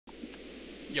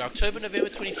Yeah, October, November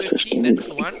 2015, that's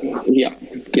the one. Yeah,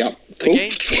 yeah. Cool.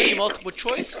 Again, 20 multiple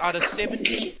choice out of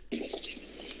 70.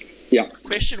 Yeah.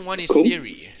 Question 1 is Cool.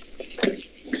 theory.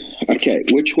 Okay,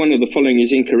 which one of the following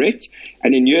is incorrect?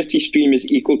 An annuity stream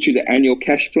is equal to the annual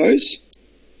cash flows.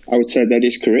 I would say that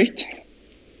is correct.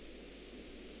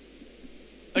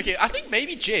 Okay, I think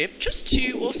maybe Jeb, just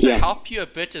to also help you a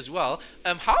bit as well,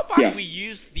 how about we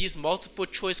use these multiple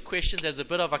choice questions as a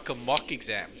bit of like a mock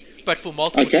exam, but for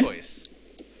multiple choice?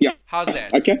 Yeah. How's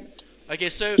that? Okay. Okay,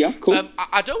 so cool.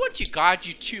 I don't want to guide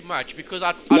you too much because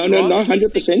I'd no, rather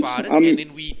 100%. think about it and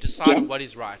then we decide on what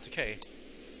is right. Okay.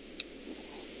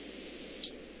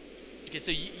 Okay,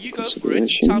 so you go for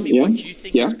it. You tell me what you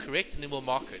think is correct, and then we'll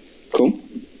mark it. Cool.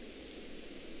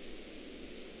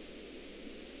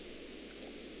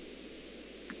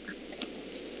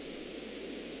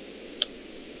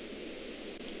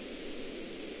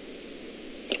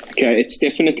 Okay, it's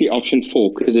definitely option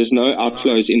 4 because there's no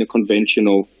outflows in a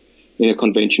conventional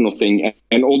thing,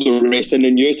 and all the rest. An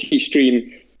annuity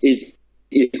stream is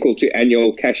equal to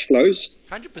annual cash flows.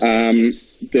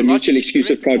 100%. The mutually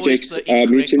exclusive projects are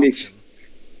mutually.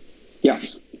 Yeah,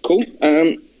 cool.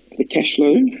 The cash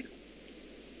flow.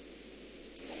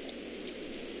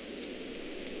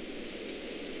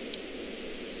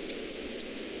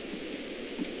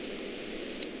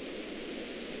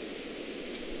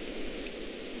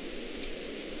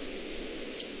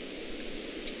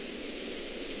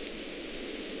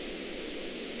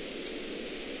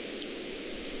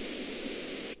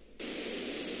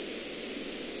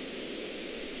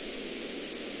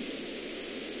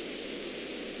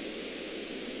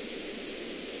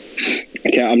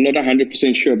 Okay, I'm not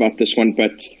 100% sure about this one,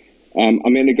 but I'm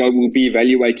going to go will be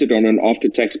evaluated on an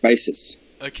after-tax basis.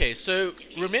 Okay, so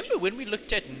remember when we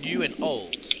looked at new and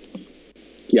old?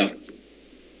 Yeah.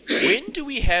 When do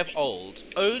we have old?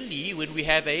 Only when we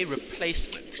have a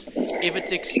replacement. If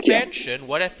it's expansion,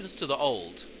 what happens to the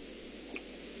old?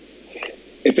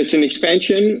 If it's an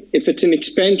expansion,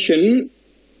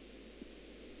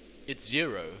 it's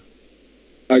 0.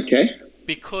 Okay.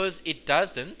 Because it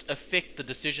doesn't affect the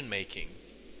decision making.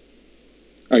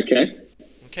 Okay.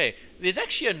 Okay. There's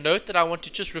actually a note that I want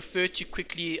to just refer to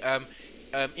quickly.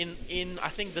 In I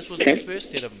think this was the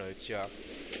first set of notes. Yeah.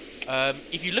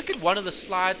 If you look at one of the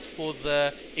slides for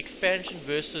the expansion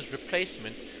versus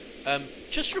replacement,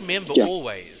 just remember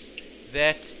always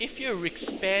that if you're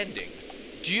expanding,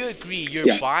 do you agree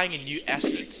you're buying a new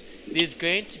asset? There's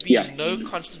going to be no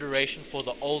consideration for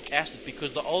the old asset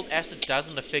because the old asset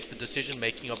doesn't affect the decision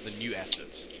making of the new asset.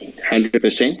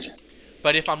 100%.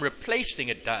 But if I'm replacing,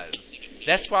 it does.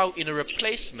 That's why in a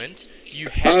replacement you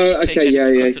have to take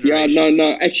that into consideration.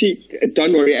 No. Actually,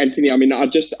 don't worry, Anthony. I mean, I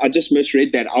just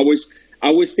misread that. I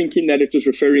was thinking that it was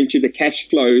referring to the cash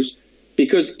flows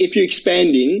because if you're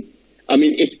expanding, I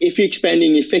mean, if you're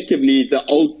expanding effectively, the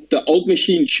old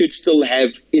machine should still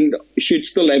have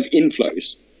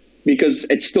inflows. Because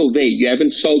it's still there. You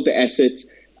haven't sold the asset.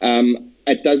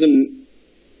 It doesn't.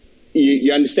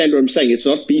 You understand what I'm saying? It's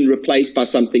not being replaced by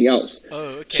something else.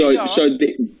 Oh, okay. So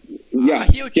I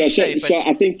hear what you say, so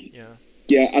I think,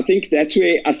 I think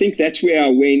that's where I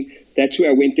went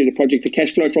through the project. The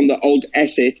cash flow from the old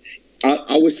asset.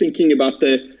 I was thinking about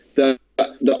the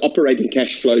operating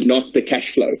cash flow, not the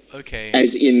cash flow. Okay.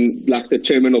 As in like the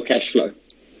terminal cash flow.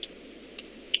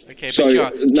 Okay, so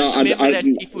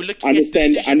if we're looking at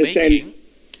decision-making,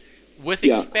 with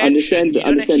expansion, you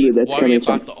don't actually worry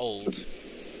about the old.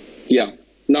 Yeah,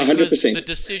 no, 100%. The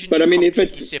decision but is I mean, if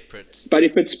it's separate. But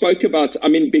if it spoke about, I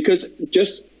mean, because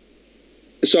just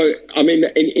so, I mean,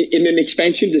 in an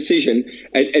expansion decision,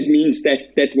 it means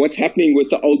that what's happening with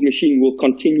the old machine will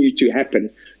continue to happen.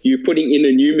 You're putting in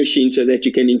a new machine so that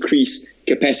you can increase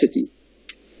capacity.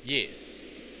 Yes.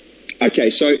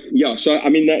 Okay, so I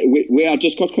mean, where I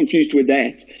just got confused with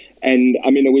that, and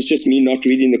I mean, it was just me not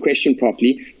reading the question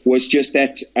properly, was just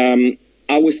that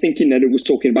I was thinking that it was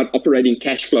talking about operating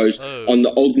cash flows on the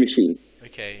old machine.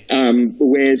 Okay.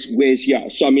 Whereas,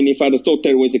 so I mean, if I'd have thought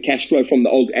that it was a cash flow from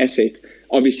the old asset,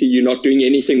 obviously you're not doing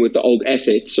anything with the old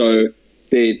asset, so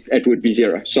it would be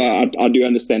 0. So I do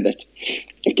understand that.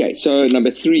 Okay, so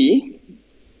number 3.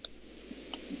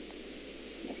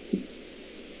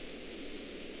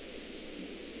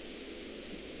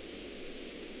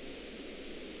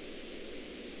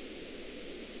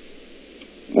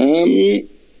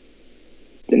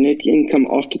 The net income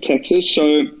after taxes. So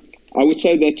I would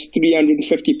say that's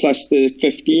 350 plus the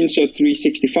 15, so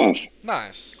 365.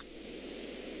 Nice.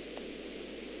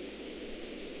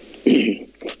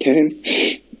 Okay.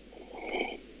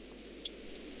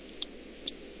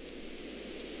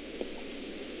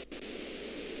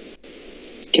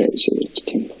 Okay, so it's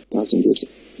 10,000. 10,000 is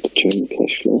the terminal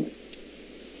cash flow.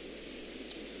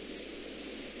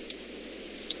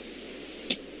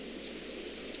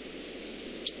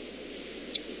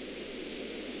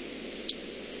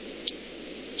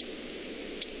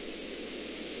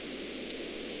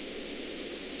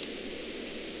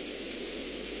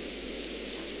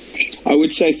 I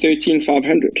would say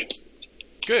 13,500.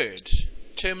 Good.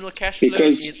 Terminal cash flow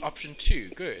is option 2.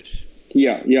 Good.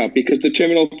 Yeah, because the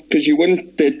terminal, because you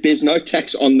wouldn't, there's no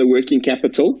tax on the working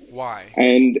capital. Why?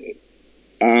 And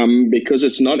because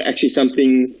it's not actually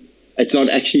something, it's not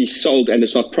actually sold and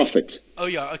it's not profit. Oh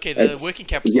yeah, okay. The working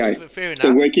capital. Yeah, fair enough.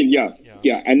 The working,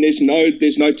 yeah, and there's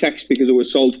no tax because it was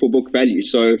sold for book value.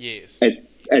 So yes,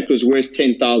 it was worth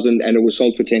 10,000 and it was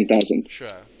sold for 10,000. Sure.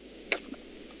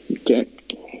 Okay.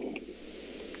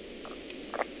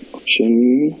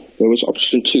 There was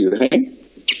option 2, hey?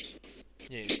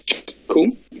 Yes.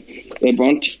 Cool.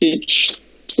 Advantage,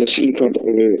 the silicon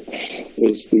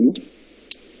is the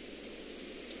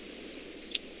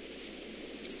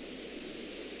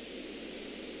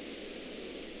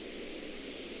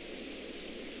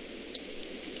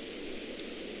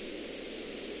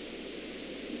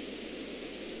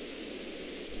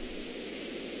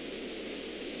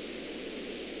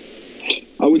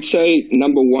I would say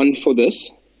number 1 for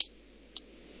this.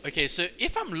 Okay, so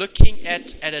if I'm looking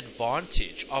at an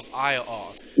advantage of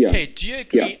IRR, okay, do you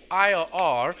agree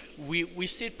IRR, we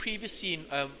said previously in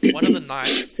one of the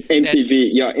nights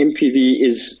MPV, MPV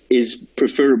is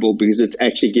preferable because it's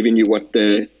actually giving you what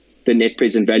the net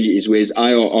present value is, whereas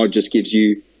IRR just gives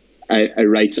you a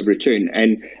rate of return.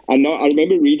 And I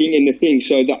remember reading in the thing,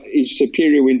 so that is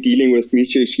superior when dealing with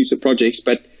mutually exclusive projects,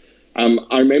 but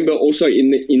I remember also in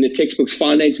the textbooks,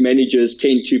 finance managers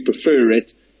tend to prefer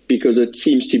it because it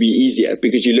seems to be easier,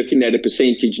 because you're looking at a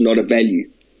percentage, not a value.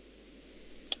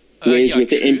 Whereas with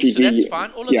the MPV... So that's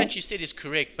fine. All of that you said is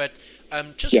correct, but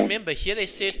just remember, here they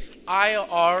said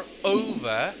IRR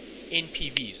over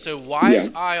NPV. So why is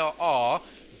IRR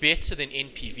better than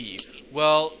NPV?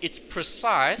 Well, it's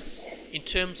precise in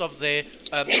terms of the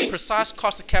precise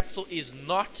cost of capital is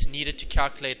not needed to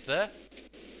calculate the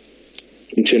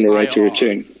internal rate of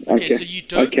return. Okay, so you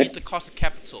don't need the cost of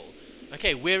capital.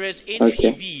 Okay, whereas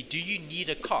NPV, do you need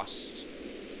a cost?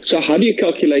 So how do you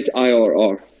calculate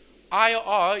IRR?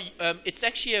 IRR, it's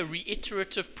actually a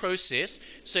reiterative process.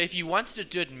 So if you wanted to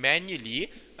do it manually,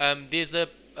 there's a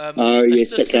I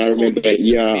remember that.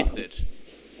 Method.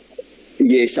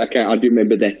 Yes, okay, I do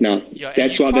remember that now. Yeah,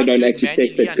 that's why they don't actually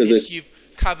test it, because you've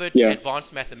covered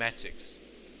advanced mathematics.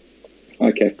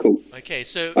 Okay, cool. Okay,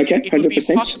 so 100%. it would be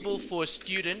possible for a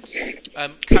student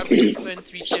covering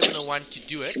FIN3701 to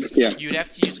do it. You'd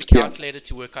have to use the calculator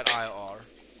to work out IRR.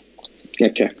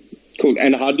 Okay, cool.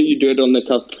 And how do you do it on the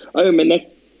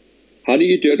how do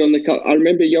you do it on the I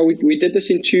remember, we did this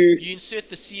in 2... You insert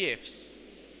the CFs,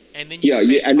 and then you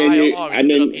press and then IRR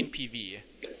instead of NPV.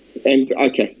 And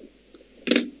okay,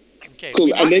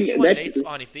 cool. And then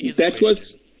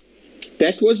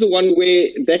that was the one where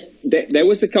that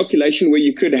was a calculation where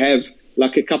you could have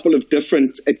like a couple of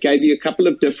different, it gave you a couple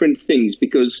of different things,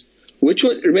 because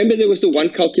remember there was the one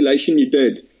calculation you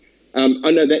did.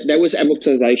 That was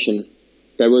amortization.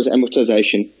 That was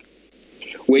amortization,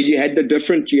 where you had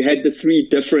the 3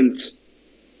 different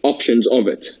options of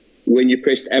it when you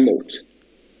pressed amort.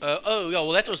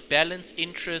 Well, that was balance,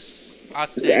 interest, and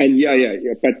that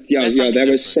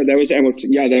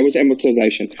was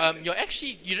amortization.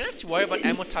 Actually, you don't have to worry about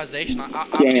amortization.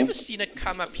 I've never seen it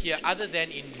come up here other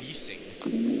than in leasing.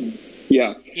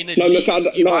 Yeah. In a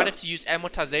lease, you might have to use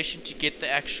amortization to get the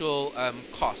actual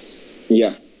costs.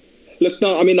 Yeah. Look,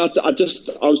 no, I mean, I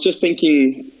was just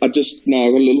thinking, I got a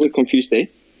little bit confused there.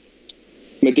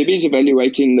 Madibi is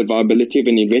evaluating the viability of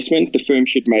an investment. The firm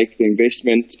should make the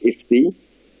investment if the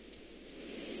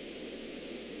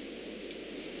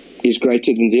is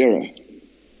greater than 0.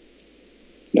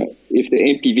 No, if the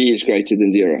NPV is greater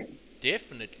than 0.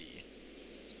 Definitely.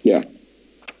 Yeah.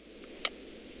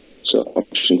 So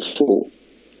option 4.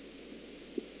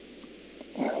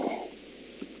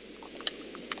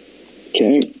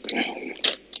 Okay.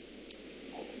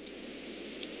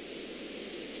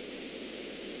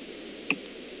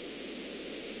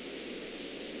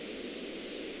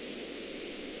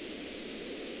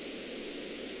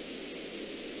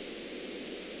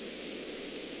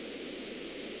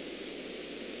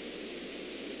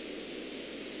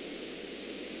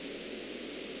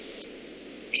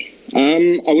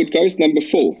 I would go with number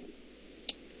 4.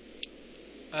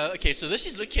 Okay, so this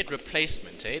is looking at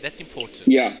replacement, eh? That's important.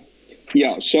 Yeah.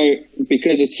 So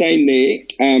because it's saying there,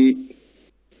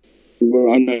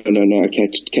 no, okay,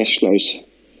 cash flows.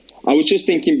 I was just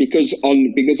thinking because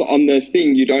on the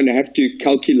thing you don't have to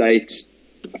calculate.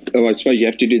 Oh, I suppose you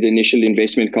have to do the initial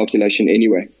investment calculation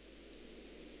anyway.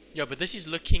 Yeah, but this is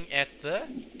looking at the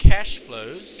cash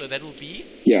flows, so that will be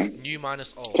new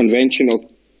minus old.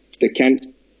 Conventional,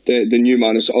 the new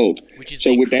minus old. Which is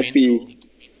so would that be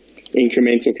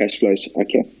incremental cash flows?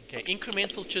 Okay. Okay,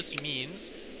 incremental just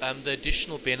means the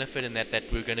additional benefit in that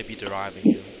we're going to be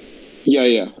deriving.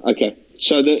 Yeah. Okay.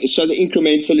 So the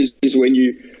incremental is when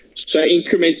you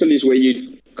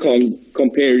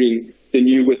comparing the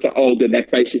new with the old, and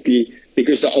that basically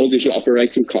because the old is your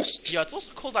operating cost. Yeah, it's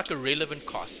also called like a relevant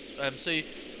cost. So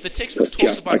the textbook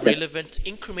talks about relevant.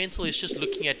 Incremental is just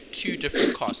looking at two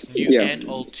different costs, new and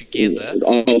old together,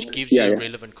 which gives you a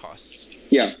relevant cost.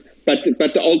 Yeah, but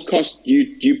the old cost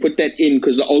you put that in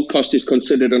because the old cost is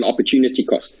considered an opportunity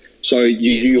cost. So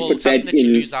you put that in.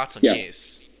 You lose out on,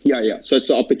 yes. Yeah. So it's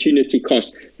the opportunity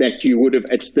cost that you would have.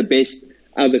 It's the best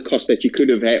other cost that you could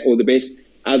have had, or the best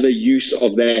other use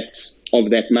of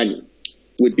that money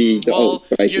would be the old,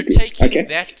 basically. You're taking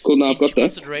that into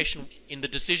consideration in the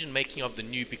decision making of the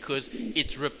new because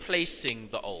it's replacing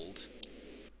the old.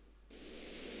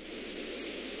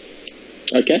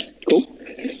 Okay, cool.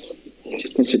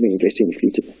 Just considering investing in the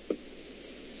future.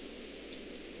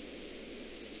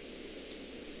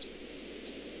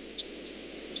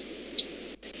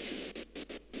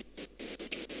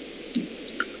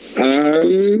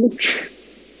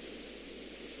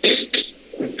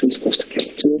 Cost of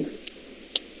capital,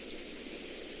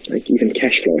 like even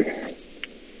cash flow.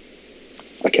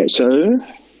 Okay, so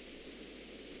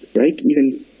break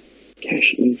even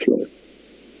cash inflow.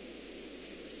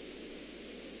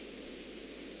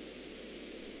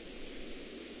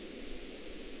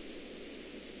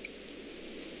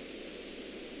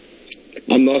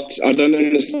 I don't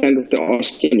understand what they're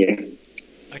asking here.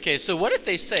 Okay, so what did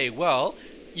they say? Well,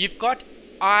 you've got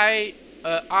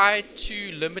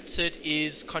I2 Limited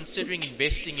is considering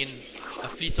investing in a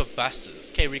fleet of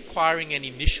buses, okay, requiring an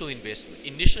initial investment.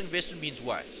 Initial investment means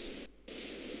what?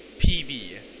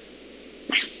 PV.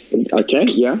 Okay,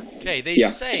 yeah. Okay, they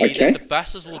say that the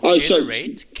buses will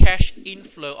generate cash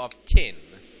inflow of 10.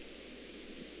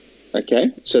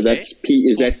 Okay, so that's P.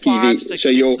 Is that PV? So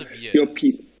your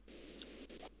P.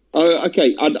 Oh,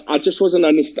 okay. I just wasn't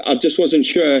I just wasn't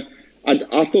sure.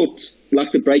 I thought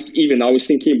like the break even. I was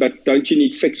thinking, but don't you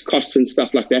need fixed costs and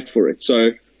stuff like that for it?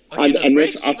 So, I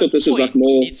thought this was like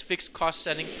more. It's fixed cost,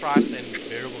 selling price, and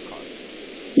variable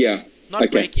costs. Yeah. Not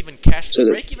break even cash flow.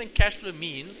 So break even cash flow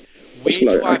means where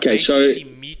do I basically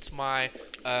meet my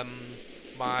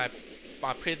my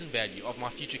present value of my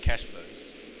future cash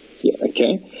flows. Yeah.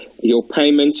 Okay. Your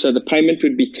payment. So the payment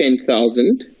would be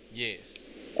 10,000. Yes.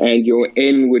 And your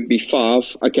N would be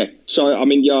 5. Okay. So, I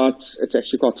mean, yeah, it's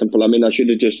actually quite simple. I mean, let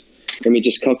me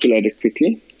just calculate it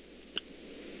quickly.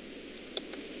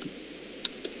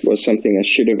 Was something I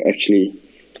should have actually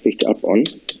picked up on.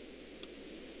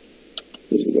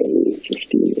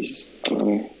 15 is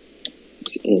R,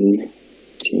 is N,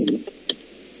 10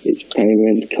 is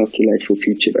payment, calculate for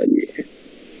future value.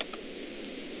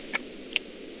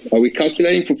 Are we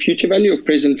calculating for future value or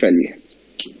present value?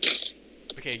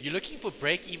 Okay, you're looking for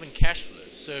break-even cash flow.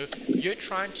 So you're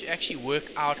trying to actually work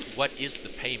out what is the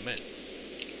payment.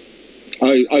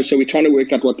 Oh, so we're trying to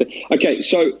work out what the... Okay,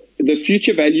 so the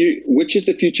future value, which is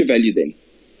the future value then?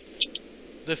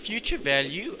 The future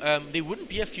value, there wouldn't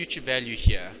be a future value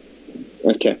here.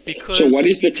 Okay. Because so what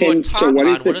is the 10? So what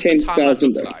is the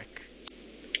 10,000 then? Like?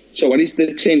 So what is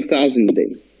the 10,000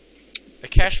 then? A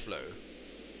cash flow.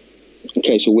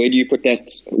 Okay, so where do you put that?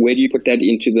 Where do you put that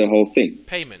into the whole thing?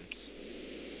 Payments.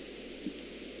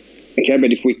 Okay,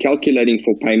 but if we're calculating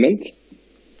for payment.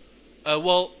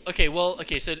 Okay,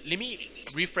 so let me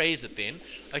rephrase it then.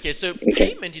 Okay, so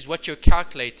payment is what you're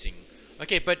calculating.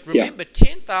 Okay, but remember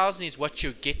 10,000 is what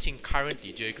you're getting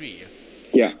currently. Do you agree?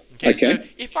 Yeah. Okay. So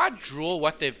if I draw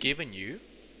what they've given you,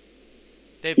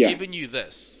 they've given you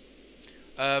this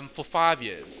for 5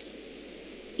 years.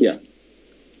 Yeah.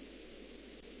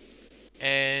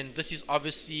 And this is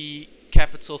obviously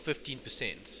capital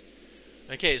 15%.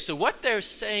 Okay, so what they're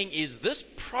saying is this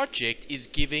project is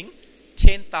giving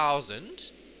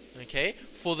 10,000, okay,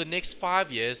 for the next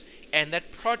 5 years, and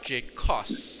that project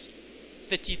costs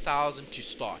 30,000 to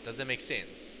start. Does that make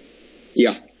sense?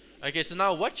 Yeah. Okay, so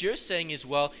now what you're saying is,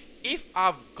 well, if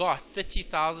I've got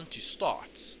 30,000 to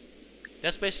start,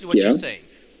 that's basically what you're saying.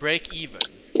 Break even.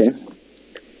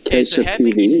 Okay, so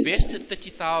having invested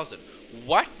 30,000,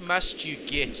 what must you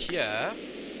get here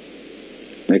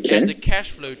as a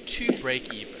cash flow to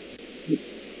break even?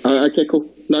 Okay, cool.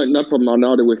 No problem. I know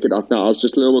how to work it out now. I was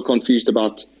just a little bit confused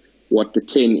about what the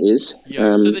 10 is.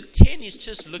 Yeah, so the 10 is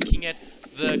just looking at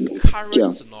the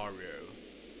current scenario.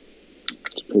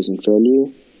 Present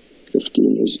value.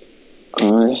 15 is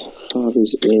I. 5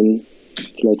 is N.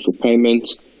 Calculate for payment.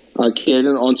 I get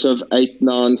an answer of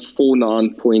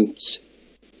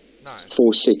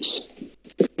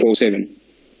 8949.4647.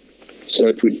 So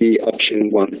it would be option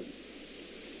 1.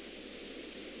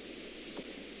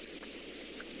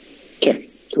 Okay,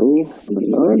 cool. Number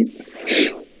 9.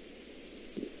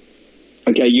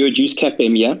 Okay, you would use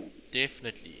CAPM, yeah?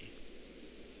 Definitely.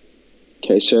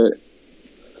 Okay, so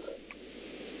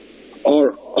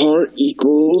R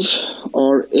equals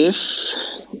RF,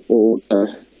 or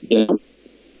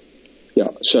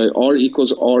so R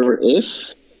equals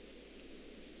RF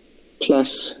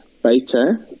plus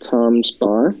beta times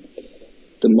by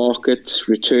the market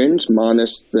returns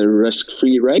minus the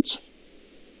risk-free rate,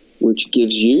 which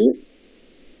gives you,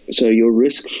 so your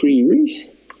risk-free,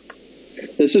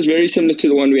 this is very similar to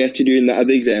the one we had to do in the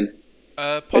other exam.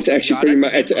 It's actually pretty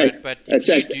much,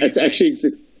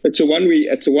 it's the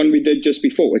one we did just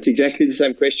before. It's exactly the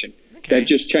same question. Okay. They've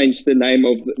just changed the name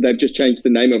of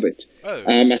it. Oh.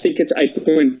 I think it's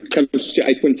comes to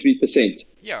 8.3%.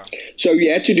 Yeah. So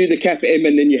you had to do the CAPM,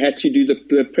 and then you had to do the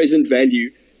present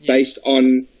value based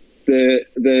on the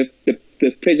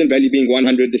present value being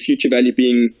 100, the future value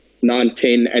being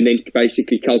 910, and then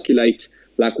basically calculate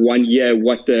like 1 year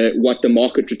what the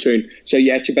market return. So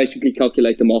you had to basically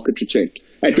calculate the market return.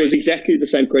 It was exactly the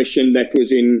same question that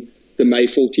was in the May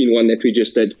 14 one that we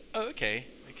just did. Oh, okay.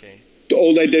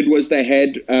 All they did was they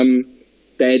had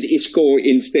ISCOR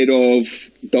instead of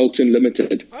Dalton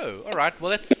Limited. Oh, all right.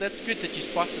 Well, that's good that you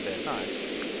spotted that.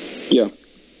 Nice. Yeah.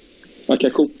 Okay,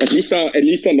 cool. At least I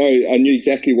knew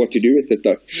exactly what to do with it,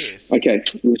 though. Yes. Okay.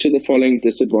 Which of the following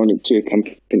disadvantage to a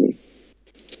company?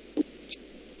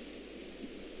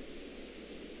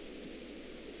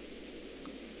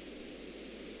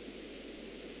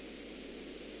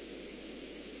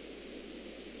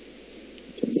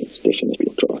 That's definitely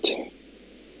right.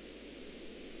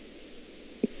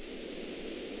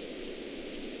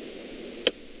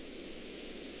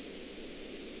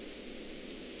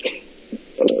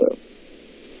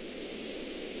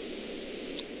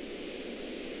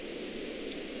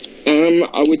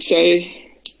 I would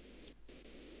say,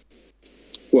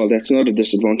 well, that's not a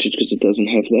disadvantage because it doesn't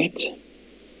have that.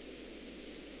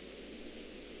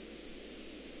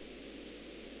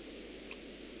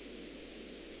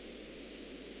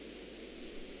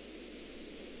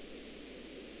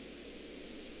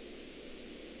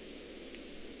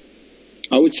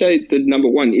 I would say the number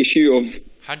one issue of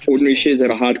 100%. Ordinary shares at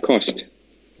a hard cost.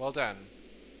 Well done.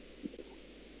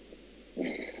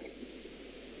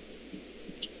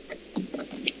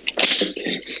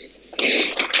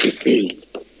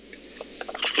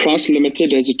 Price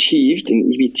Limited has achieved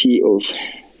an EBT of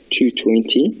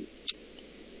 220.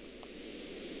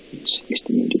 It's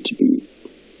estimated to be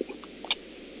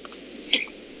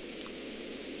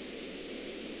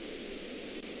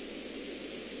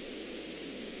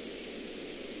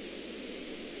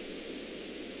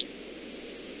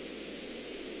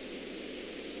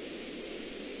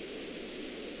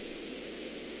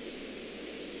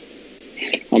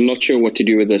I'm not sure what to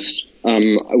do with this.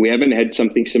 We haven't had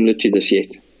something similar to this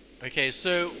yet. Okay,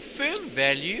 so firm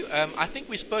value, I think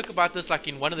we spoke about this like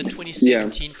in one of the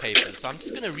 2017 papers, so I'm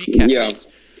just going to recap this.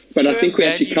 But I think we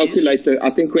had to calculate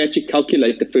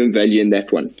the firm value in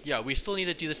that one. Yeah, we still need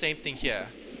to do the same thing here.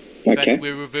 Okay. But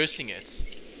we're reversing it.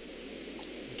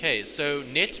 Okay, so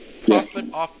net profit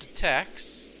after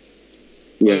tax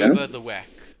over the WACC.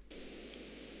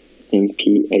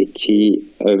 NPAT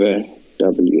over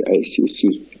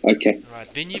WACC. Okay. Right,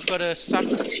 then you've got to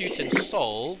substitute and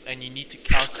solve, and you need to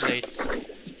calculate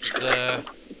the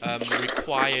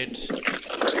required...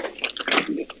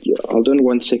 Yeah, hold on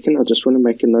 1 second. I just want to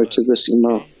make a note of this in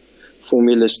my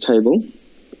formulas table.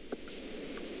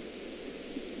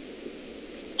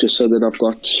 Just so that I've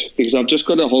got... Because I've just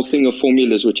got a whole thing of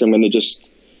formulas, which I'm going to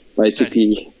just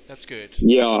basically... That's good.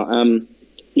 Yeah,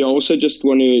 also just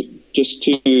want to... Just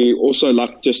to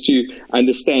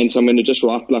understand, so I'm going to just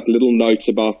write like little notes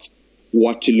about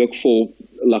what to look for,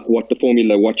 like what the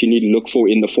formula, what you need to look for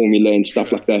in the formula and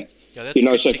stuff like that.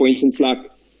 Yeah, so for instance,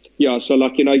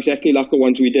 exactly like the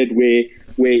ones we did where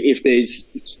if there's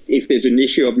an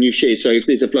issue of new shares, so if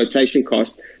there's a flotation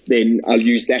cost, then I'll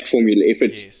use that formula. If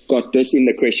it's got this in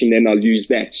the question, then I'll use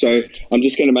that. So I'm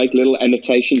just going to make little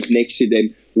annotations next to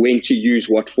them when to use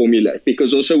what formula,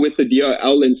 because also with the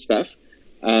DOL and stuff,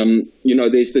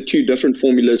 there's the two different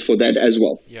formulas for that as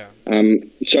well. Yeah.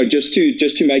 So just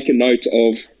to make a note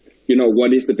of,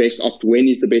 what is the best when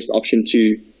is the best option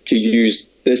to use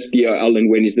this DOL and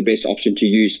when is the best option to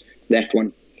use that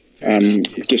one.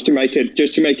 Just to make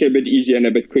it a bit easier and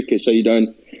a bit quicker, so you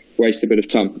don't waste a bit of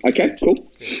time. Okay, cool.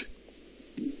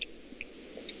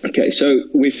 Okay, so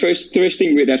first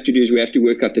thing we'd have to do is we have to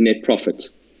work out the net profit.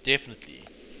 Definitely.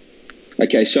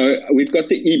 Okay, so we've got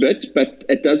the EBIT, but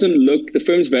it doesn't look, the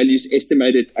firm's value is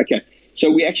estimated. Okay,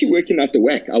 so we're actually working out the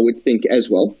WACC, I would think, as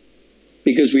well,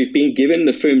 because we've been given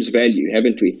the firm's value,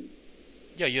 haven't we?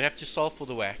 Yeah, you have to solve for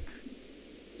the WACC.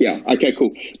 Yeah, okay,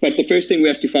 cool. But the first thing we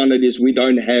have to find out is we've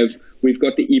got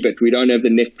the EBIT, we don't have the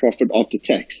net profit after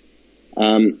tax.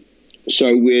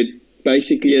 So we're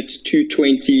basically at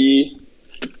 220,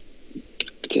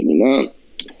 tell me now,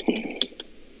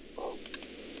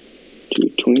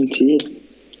 220.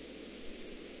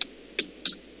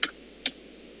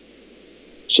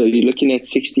 So you're looking at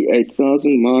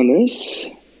 68,000 minus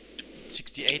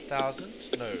 68,000?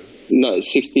 No,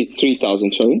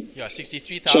 63,000, sorry. Yeah,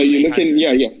 63,000. So you're looking,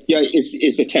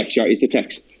 is the tax, is the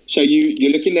tax. So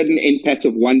you're looking at an NPAT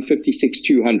of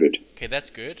 156,200. Okay, that's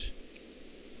good.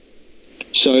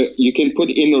 So you can put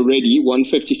in already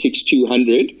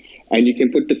 156,200, and you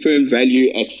can put the firm value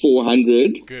at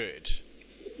 400. Good.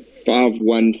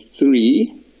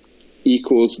 513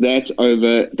 equals that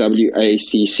over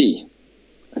WACC.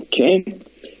 Okay.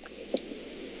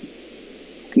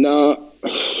 Now,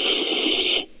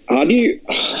 how do you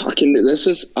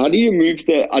move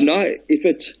I know if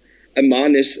it's a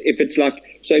minus, if it's like,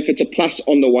 so if it's a plus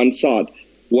on the one side,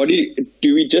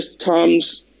 do we just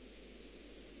times?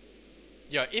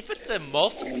 Yeah, if it's a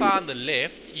multiply on the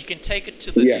left, you can take it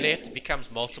to the left, it becomes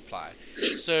multiply.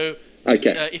 So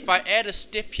okay. If I add a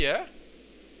step here,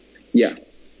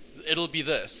 it'll be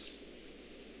this.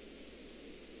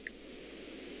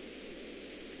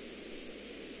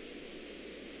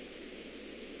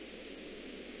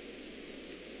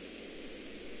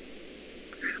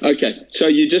 Okay, so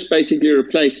you just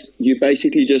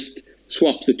basically just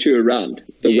swap the two around,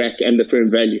 the WACC and the firm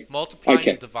value. Multiplying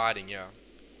and dividing, yeah.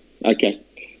 Okay,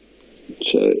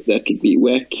 so that would be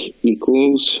WACC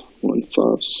equals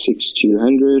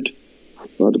 156,200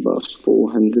 divided by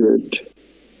 400,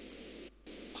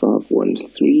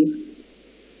 513.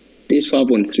 There's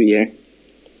 513, yeah?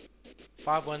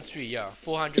 513, yeah.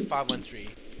 400, 513.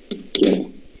 Yeah.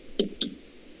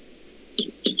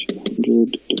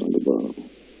 200 divided by...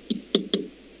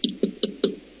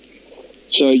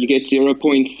 So you get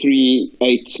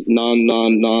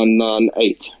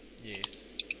 0.3899998. Yes.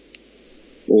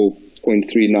 Or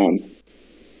 0.39.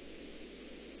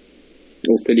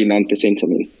 Or 39%, I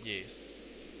mean. Yes.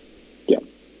 Yeah.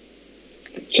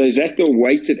 So is that the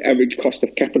weighted average cost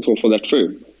of capital for that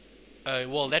firm?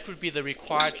 Well, that would be the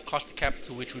required cost of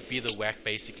capital, which would be the WACC,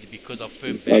 basically, because of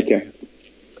firm value. Okay.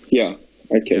 Yeah.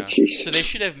 Okay, yeah. So they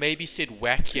should have maybe said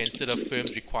WACC here instead of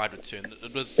firm's required return.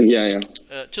 It was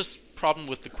just problem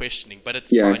with the questioning, but it's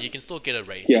fine. You can still get a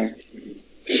rate. Yeah.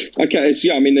 Okay.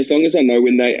 I mean, as long as I know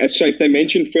so if they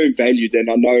mention firm value, then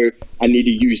I know I need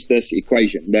to use this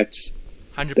equation. That's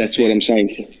 100%. That's what I'm saying.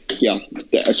 Yeah.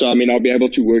 So I mean, I'll be able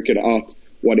to work it out.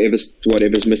 Whatever's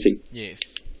missing.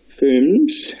 Yes.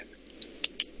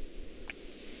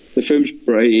 The firm's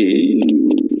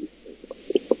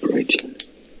operating.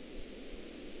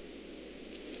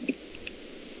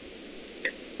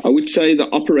 I would say the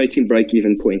operating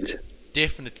break-even point.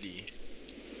 Definitely.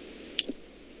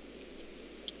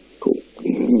 Cool.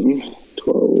 12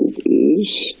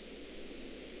 is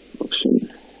option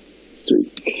 3.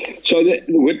 So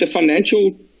with the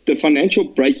financial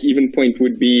break-even point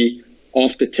would be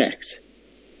after tax.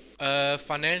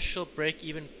 Financial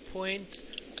break-even point.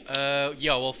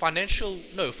 Financial.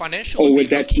 Oh, with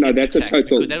that, no, that's a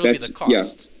total. That will be the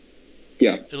cost.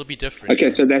 Yeah. It'll be different. Okay,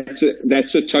 so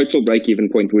that's a total break-even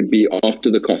point would be after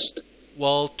the cost.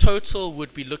 Well, total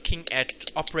would be looking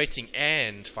at operating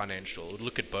and financial. It would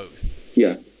look at both.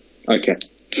 Yeah. Okay.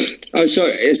 Oh, so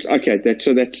it's okay. That's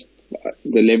the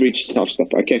leverage stuff.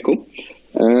 Okay, cool.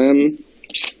 The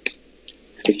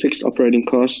fixed operating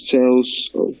cost, sales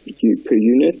of per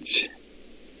unit,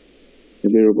 the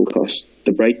variable cost.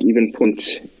 The break-even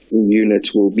point in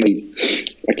units will be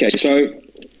okay. So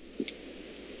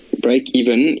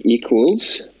break-even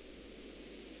equals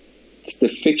the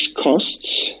fixed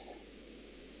costs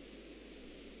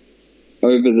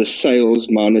over the sales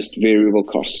minus variable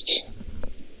costs.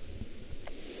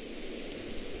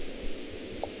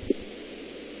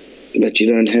 But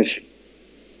you don't have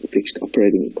fixed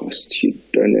operating costs. You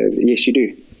don't have. Yes, you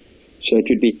do. So it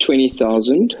would be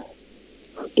 20,000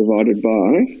 divided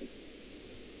by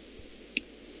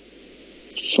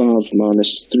 5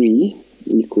 minus 3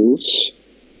 equals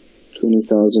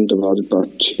 20,000 divided by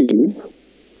 2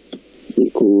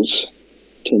 equals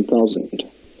 10,000.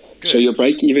 So your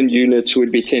break-even units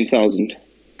would be 10,000.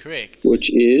 Correct.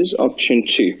 Which is option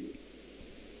 2.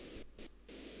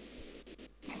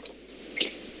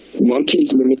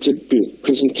 Monty's limited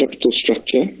present capital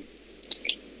structure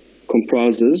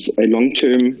comprises a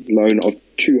long-term loan of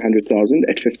 200,000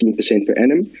 at 15% per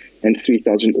annum and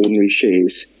 3,000 ordinary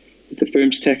shares. If the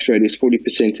firm's tax rate is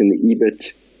 40% and the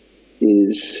EBIT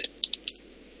is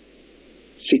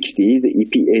 60, the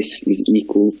EPS is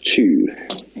equal to,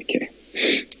 okay,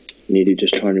 need to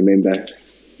just try and remember,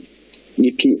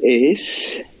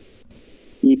 EPS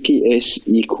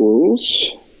equals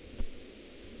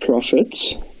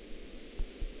profit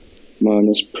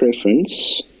minus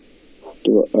preference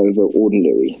over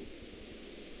ordinary.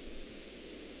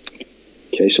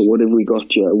 Okay, so what have we got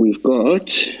here? We've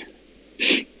got,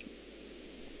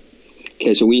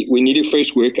 okay, so we need to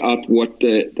first work out what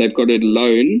they've got a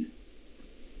loan,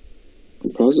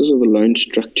 comprises of a loan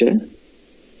structure.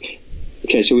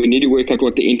 Okay, so we need to work out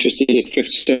what the interest is at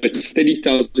first. So it's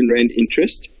 30,000 Rand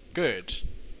interest. Good.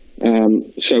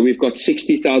 So we've got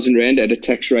 60,000 Rand at a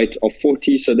tax rate of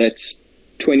 40, so that's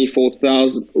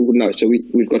 24,000. No, so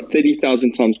we've got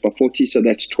 30,000 times by 40, so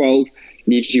that's 12,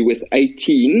 leaves you with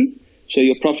 18. So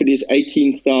your profit is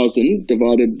 18,000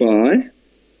 divided by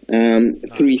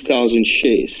 3,000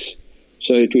 shares.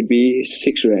 So it would be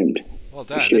 6 Rand. Well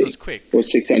done, that was quick. Or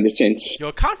 600 cents. Your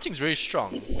accounting's very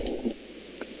strong.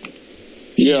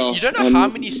 Yeah. You don't know how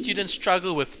many students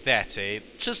struggle with that, eh?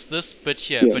 Just this bit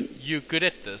here, but you're good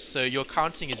at this, so your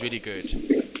accounting is really good.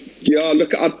 Yeah,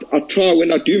 look, I try,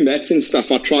 when I do maths and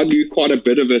stuff, I try to do quite a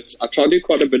bit of it. I try to do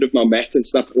quite a bit of my maths and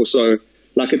stuff also.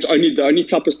 Like, it's only the only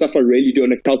type of stuff I really do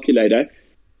on a calculator.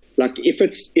 Like, if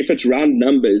it's round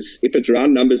numbers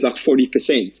like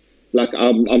 40%, like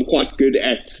I'm quite good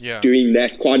at doing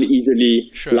that quite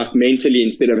easily, like mentally,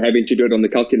 instead of having to do it on the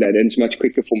calculator, and it's much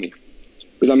quicker for me.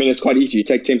 Because, I mean, it's quite easy. You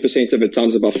take 10% of it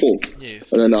times about 4.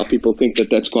 Yes. I don't know, people think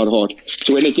that that's quite hard.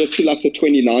 So when it gets to like the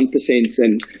 29%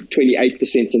 and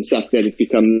 28% and stuff, that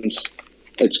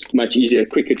it's much easier,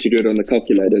 quicker to do it on the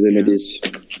calculator than it is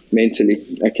mentally.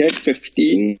 Okay,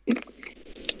 15.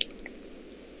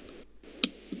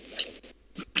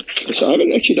 So I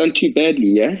haven't actually done too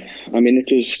badly, yeah? I mean,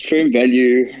 it was firm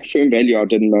value I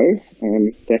didn't know.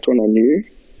 That one I knew.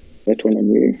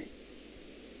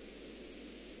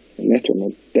 And that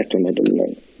one I didn't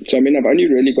know. So, I mean, I've only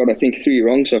really got, I think, 3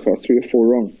 wrong so far, 3 or 4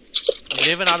 wrong.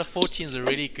 11 out of 14 is a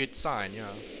really good sign,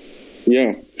 yeah.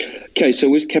 Yeah. Okay, so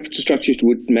with capital structures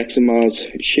would maximize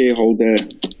shareholder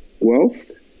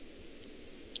wealth,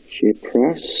 share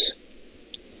price.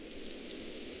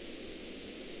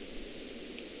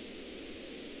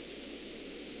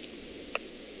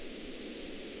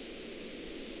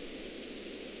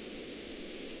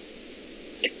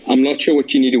 I'm not sure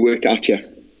what you need to work out here.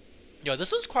 Yeah,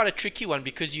 this one's quite a tricky one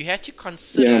because you had to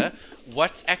consider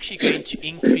what's actually going to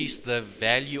increase the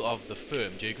value of the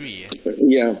firm. Do you agree?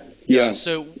 Yeah.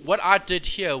 So what I did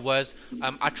here was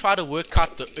I tried to work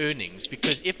out the earnings,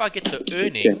 because if I get the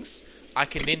earnings, I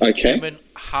can then determine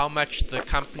how much the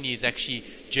company is actually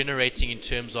generating in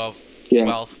terms of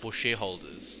wealth for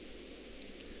shareholders.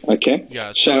 Okay.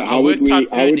 Yeah. So I worked out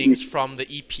earnings from the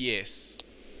EPS.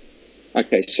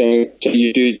 Okay, so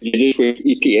you just work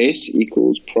EPS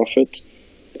equals profit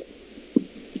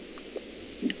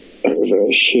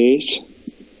over shares.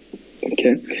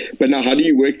 Okay, but now how do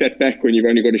you work that back when you've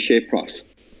only got a share price?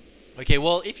 Okay,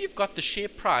 well, if you've got the share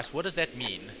price, what does that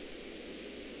mean?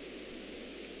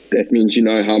 That means you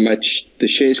know how much the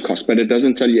shares cost, but it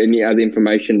doesn't tell you any other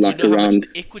information like around how much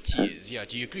equity is. Yeah,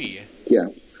 do you agree? Yeah.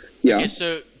 Okay,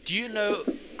 so do you know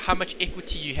how much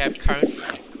equity you have currently?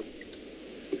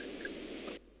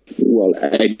 Well,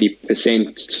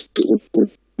 80%.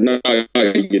 No,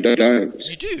 you don't.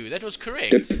 You do. That was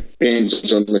correct.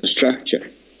 Depends on the structure.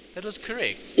 That was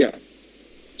correct. Yeah.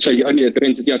 So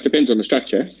it depends on the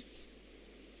structure.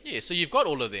 Yeah, so you've got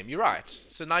all of them. You're right.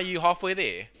 So now you're halfway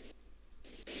there.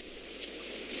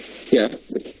 Yeah.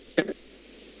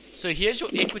 So here's your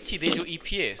equity, there's your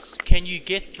EPS. Can you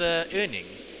get the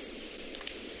earnings?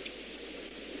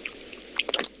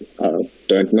 I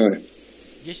don't know.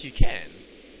 Yes, you can.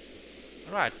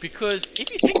 Right, because if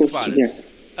you think about it,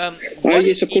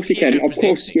 yes, of course you can. Of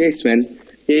course, yes, man.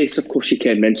 Yes, of course you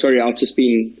can, man. Sorry, I've just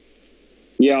been.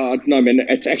 Yeah, no, man.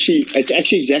 It's actually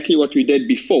exactly what we did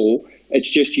before. It's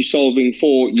just you're solving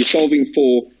for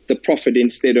the profit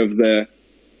instead of the.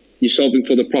 You're solving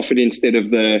for the profit instead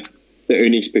of the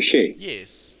earnings per share.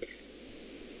 Yes.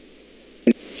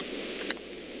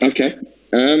 Okay.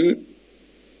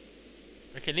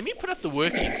 Okay, let me put up the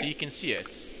working so you can see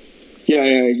it.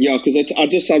 Yeah.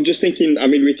 Because I'm just thinking. I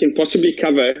mean, we can possibly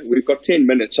cover. We've got 10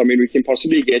 minutes. I mean, we can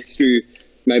possibly get through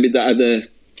maybe the other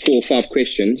 4 or 5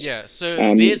 questions. Yeah. So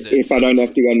there's it. If I don't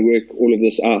have to go and work all of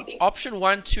this out. Option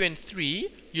 1, 2, and 3.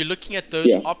 You're looking at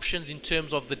those options in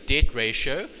terms of the debt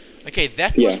ratio. Okay,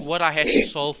 that was what I had to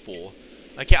solve for.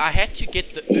 Okay, I had to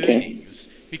get the earnings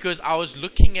because I was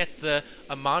looking at the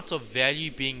amount of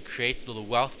value being created or the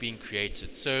wealth being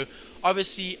created. So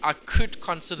obviously I could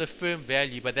consider firm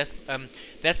value, but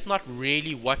that's not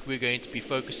really what we're going to be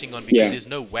focusing on because there's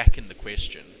no whack in the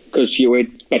question.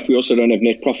 But we also don't have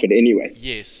net profit anyway.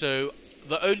 Yes, so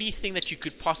the only thing that you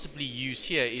could possibly use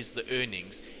here is the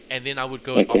earnings. And then I would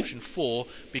go with option 4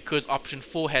 because option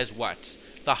 4 has what?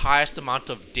 The highest amount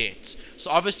of debt.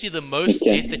 So obviously the most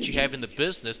debt that you have in the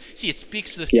business, see, it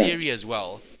speaks to the theory as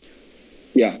well.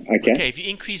 Yeah, Okay, if you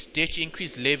increase debt, you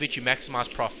increase leverage, you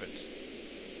maximize profits.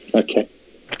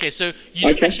 Okay, so you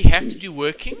don't actually have to do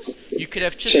workings. You could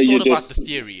have just thought about the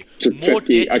theory. More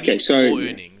debt means more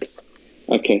earnings.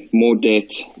 Okay, more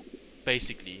debt.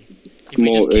 Basically. If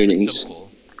more we just keep earnings. It simple.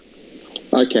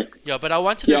 Okay. Yeah, but I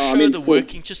wanted to show the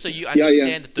working just so you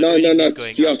understand that the earnings is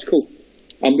going up. Yeah, it's cool.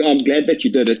 I'm glad that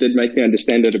you did. It did make me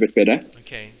understand it a bit better.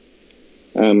 Okay.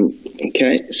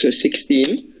 Okay, so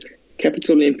 16.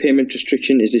 Capital impairment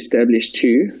restriction is established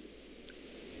to...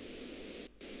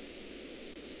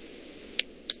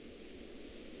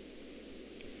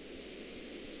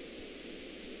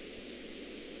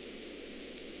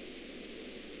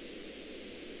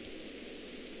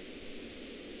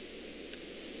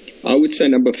 I would say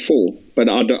number 4, but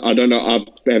I don't know. I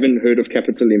haven't heard of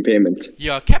capital impairment.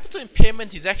 Yeah, capital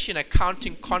impairment is actually an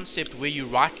accounting concept where you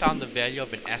write down the value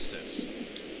of an asset.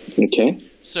 Okay.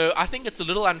 So I think it's a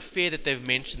little unfair that they've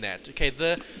mentioned that. Okay,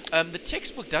 the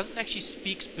textbook doesn't actually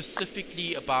speak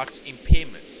specifically about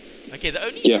impairments. Okay, the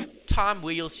only time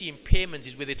where you'll see impairments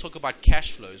is where they talk about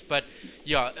cash flows. But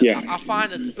I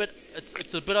find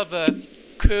it's a bit of a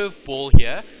curveball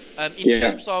here in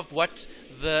terms of what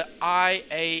the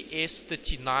IAS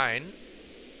 39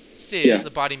 says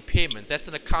about impairment. That's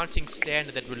an accounting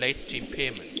standard that relates to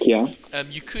impairments. Yeah.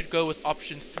 You could go with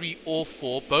option 3 or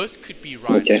 4. Both could be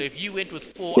right. So if you went with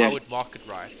 4, I would mark it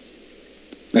right.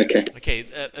 Okay. Okay.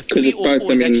 3 or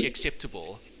 4 is actually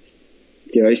acceptable.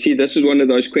 Yeah, I see. This is one of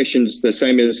those questions, the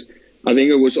same as I think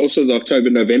it was also the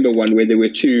October-November one where there were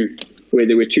two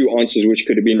answers which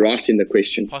could have been right in the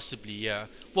question. Possibly, yeah.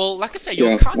 Well, like I say,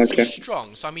 your accounting is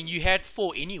strong. So, I mean, you had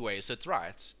 4 anyway, so it's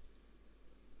right.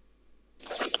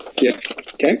 Yeah,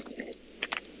 okay.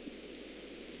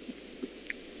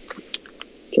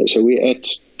 Okay, so we're at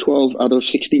 12 out of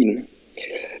 16.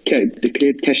 Okay,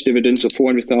 declared cash dividends of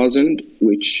 400,000,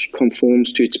 which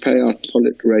conforms to its payout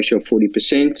ratio of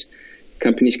 40%.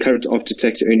 Company's current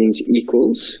after-tax earnings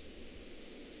equals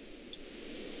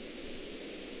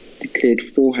declared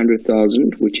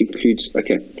 400,000, which includes,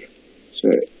 so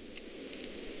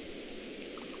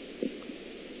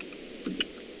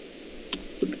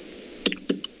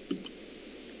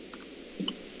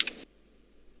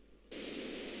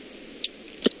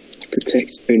the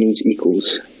tax earnings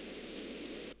equals,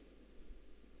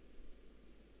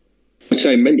 let's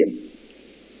say $1 million.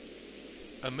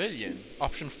 $1 million.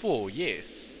 Option 4,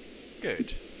 yes.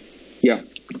 Good. Yeah.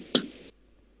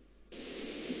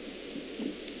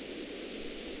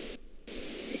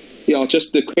 Yeah,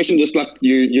 just the question, just like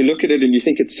you look at it and you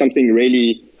think it's something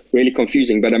really, really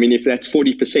confusing. But I mean, if that's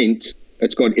 40%,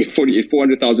 it's got if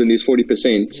 400,000 is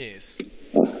 40%. Yes.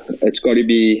 It's got to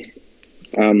be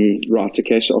right.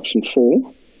 Okay, so option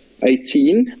 4,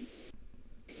 18.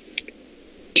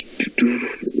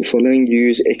 Following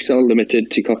use Excel Limited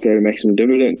to calculate a maximum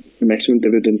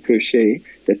dividend per share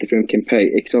that the firm can pay.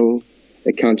 Excel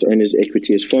account owners'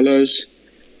 equity as follows: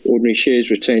 ordinary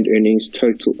shares, retained earnings,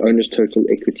 total owners' total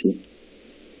equity.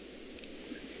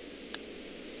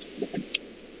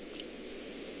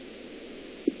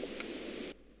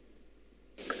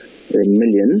 $1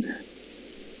 million.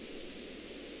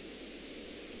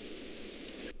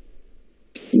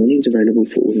 Money is available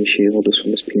for ordinary shareholders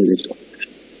from this period.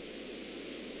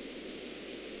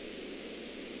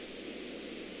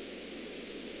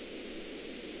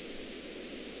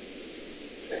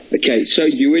 Okay, so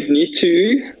you would need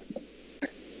to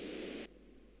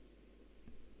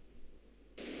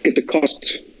get the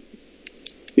cost.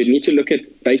 You'd need to look at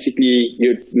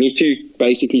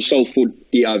solve for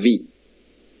DRV.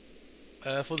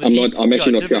 For the I'm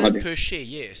actually not sure how per share,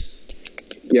 yes.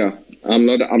 Yeah, I'm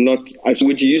not. So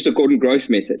would you use the Gordon growth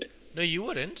method? No, you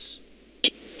wouldn't.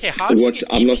 Okay, how do you get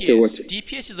DPS? I'm not sure what.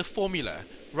 DPS is a formula.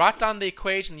 Write down the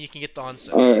equation and you can get the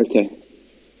answer. Oh, okay.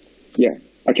 Yeah.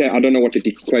 Okay, I don't know what the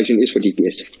equation is for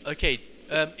DPS. Okay,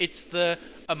 It's the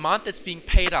amount that's being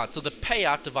paid out. So the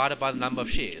payout divided by the number of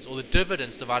shares, or the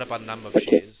dividends divided by the number of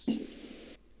shares.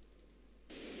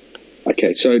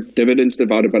 Okay, so dividends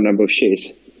divided by number of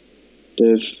shares.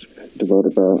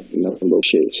 Divided by number of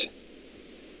shares.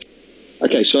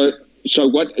 Okay, so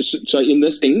in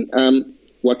this thing,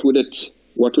 what would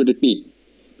it be?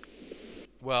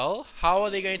 Well, how are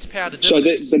they going to pay out a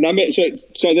dividend? So the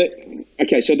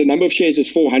number of shares is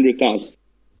 400,000.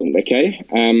 Okay,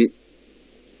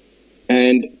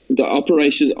 and the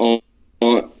operations are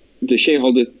the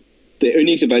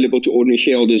earnings available to ordinary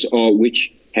shareholders are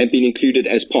which have been included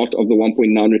as part of the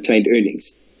 1.9 retained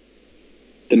earnings.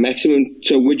 The maximum.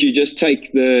 So would you just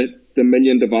take the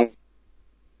million divided,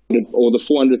 or the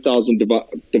 400,000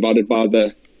 divided by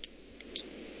the?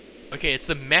 Okay, it's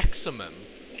the maximum.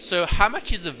 So how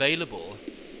much is available?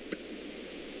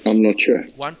 I'm not sure.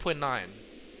 1.9.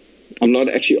 I'm not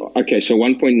actually. Okay, so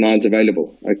 1.9 is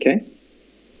available. Okay.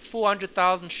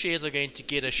 400,000 shares are going to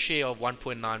get a share of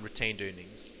 1.9 retained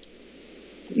earnings.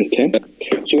 Okay.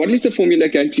 So what is the formula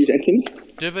again, please, Anthony?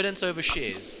 Dividends over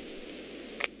shares.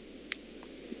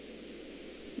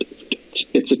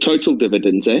 It's a total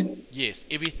dividends, eh? Yes,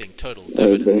 everything, total.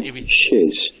 Dividends, over everything.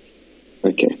 Shares.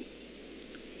 Okay.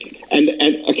 And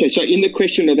okay, so in the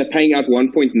question, are they paying out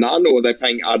 1.9 or are they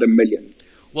paying out 1 million?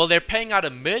 Well, they're paying out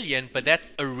 1 million, but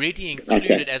that's already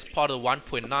included as part of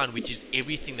 1.9, which is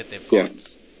everything that they've got. Yeah.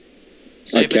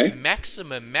 So if it's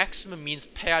maximum means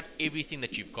pay out everything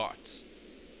that you've got.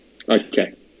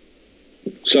 Okay.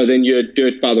 So then you do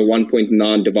it by the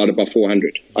 1.9 divided by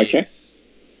 400. Okay. Yes.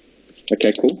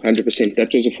 Okay, cool. 100%.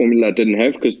 That was a formula I didn't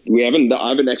have because I haven't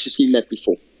actually seen that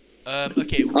before.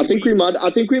 Okay. I think we might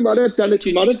have done it.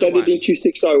 We might have done it in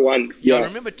 2601. Yeah.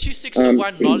 Remember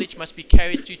 2601 knowledge must be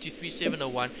carried through to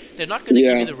 3701. They're not going to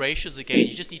give you the ratios again.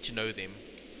 You just need to know them.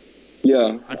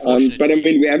 Yeah. But I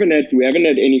mean, we haven't had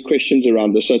any questions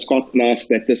around this, so it's quite nice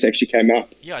that this actually came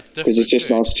up. Yeah, it's because it's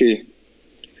just nice to.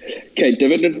 Okay,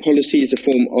 dividend policy is a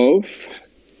form of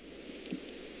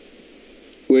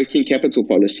working capital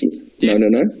policy. No,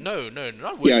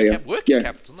 not working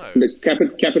capital. No. The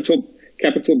capital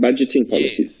budgeting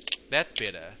policy. Yes, that's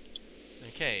better.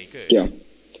 Okay, good. Yeah.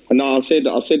 No, I said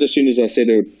as soon as I said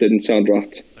it didn't sound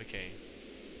right. Okay.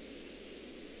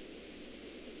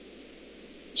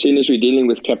 As soon as we're dealing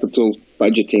with capital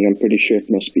budgeting, I'm pretty sure it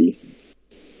must be.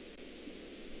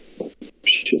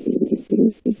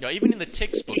 Yeah, even in the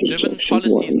textbook, dividend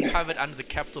policy is covered under the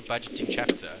capital budgeting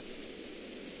chapter.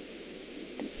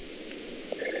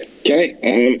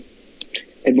 Okay.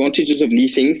 Advantages of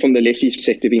leasing from the lessee's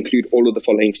perspective include all of the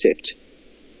following except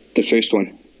the first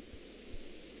one.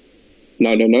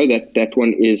 No, that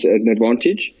one is an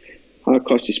advantage. High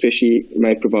cost especially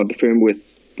may provide the firm with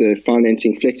the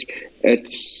financing flex.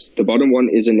 The bottom one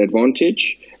is an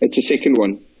advantage. It's the second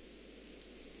one.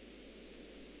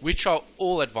 Which are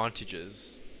all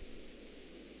advantages?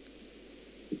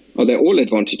 Are they all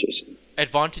advantages?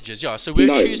 Advantages, yeah. So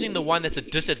we're choosing the one that's a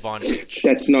disadvantage.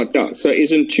 That's not that. So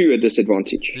isn't 2 a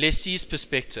disadvantage? Lessee's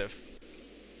perspective.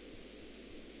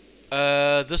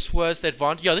 This was the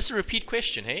advantage. Yeah, this is a repeat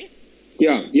question, hey?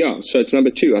 Yeah. So it's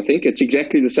number 2, I think. It's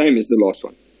exactly the same as the last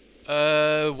one.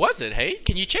 Was it, hey?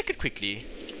 Can you check it quickly?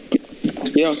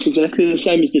 Yeah, it's exactly the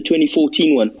same as the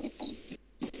 2014 one.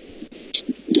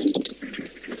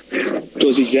 It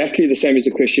was exactly the same as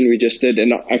the question we just did,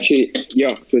 and actually,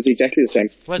 yeah, it was exactly the same.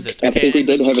 Was it? Okay, I think we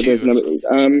did have it as number.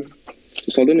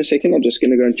 Just hold on a second. I'm just going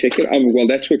to go and check it. Well,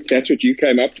 that's what you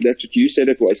came up. That's what you said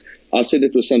it was. I said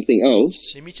it was something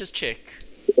else. Let me just check.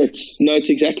 It's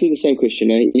exactly the same question.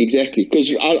 Eh? Exactly,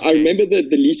 because I remember the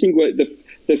leasing.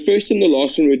 The first and the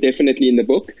last one were definitely in the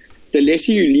book. The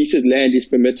lessee who leases land is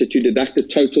permitted to deduct the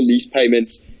total lease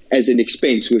payments as an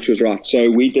expense, which was right. So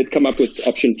we did come up with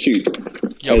option 2.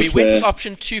 Yeah, we went with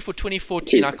option 2 for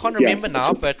 2014. I can't remember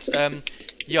now, but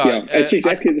it's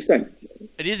exactly the same.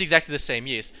 It is exactly the same,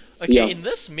 yes. Okay, in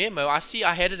this memo, I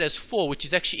had it as 4, which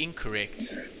is actually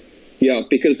incorrect. Yeah,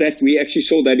 because we actually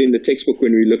saw that in the textbook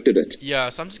when we looked at it. Yeah,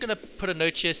 so I'm just going to put a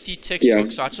note here, see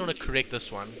textbook, so I just want to correct this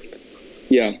one.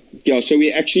 Yeah, so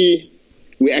we actually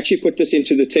put this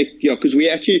into the text, because we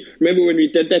actually, remember when we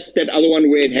did that other one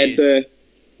where it had the,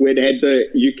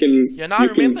 you can... Yeah, now I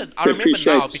remember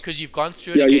now, because you've gone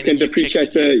through it again. Yeah, you can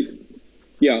depreciate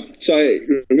Yeah, so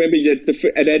remember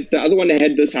that the other one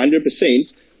had this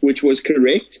 100%, which was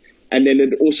correct, and then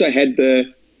it also had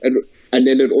the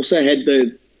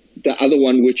other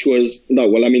one, which was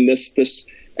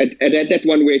it had that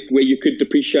one where you could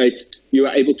depreciate. You were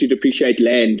able to depreciate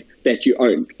land that you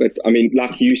owned, but I mean,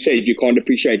 like you said, you can't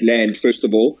depreciate land first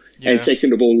of all, and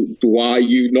second of all, why are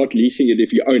you not leasing it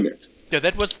if you own it? Yeah,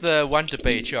 that was the one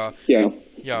debate. Yeah.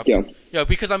 Yeah. Yeah. Yeah,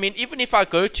 because I mean, even if I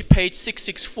go to page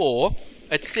 664,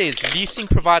 it says leasing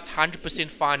provides 100%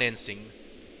 financing.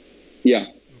 Yeah.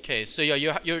 Okay, so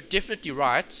yeah, you're definitely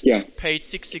right. Yeah. Page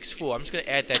 664. I'm just going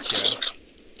to add that here.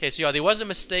 Okay, so yeah, there was a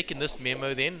mistake in this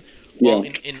memo then. Well,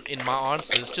 in my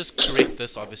answers, just correct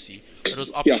this, obviously. It was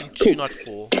option 2, not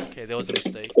 4. Okay, there was a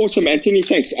mistake. Awesome, Anthony,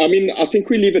 thanks. I mean, I think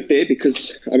we leave it there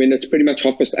because, I mean, it's pretty much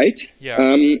 8:30. Yeah.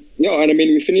 Yeah, and I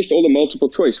mean, we finished all the multiple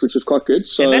choice, which was quite good.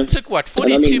 So, and that took, what,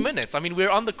 42 minutes? I mean, we were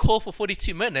on the call for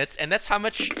 42 minutes, and that's how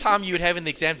much time you would have in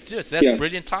the exam to do it. So that's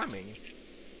brilliant timing.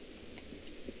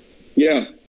 Yeah.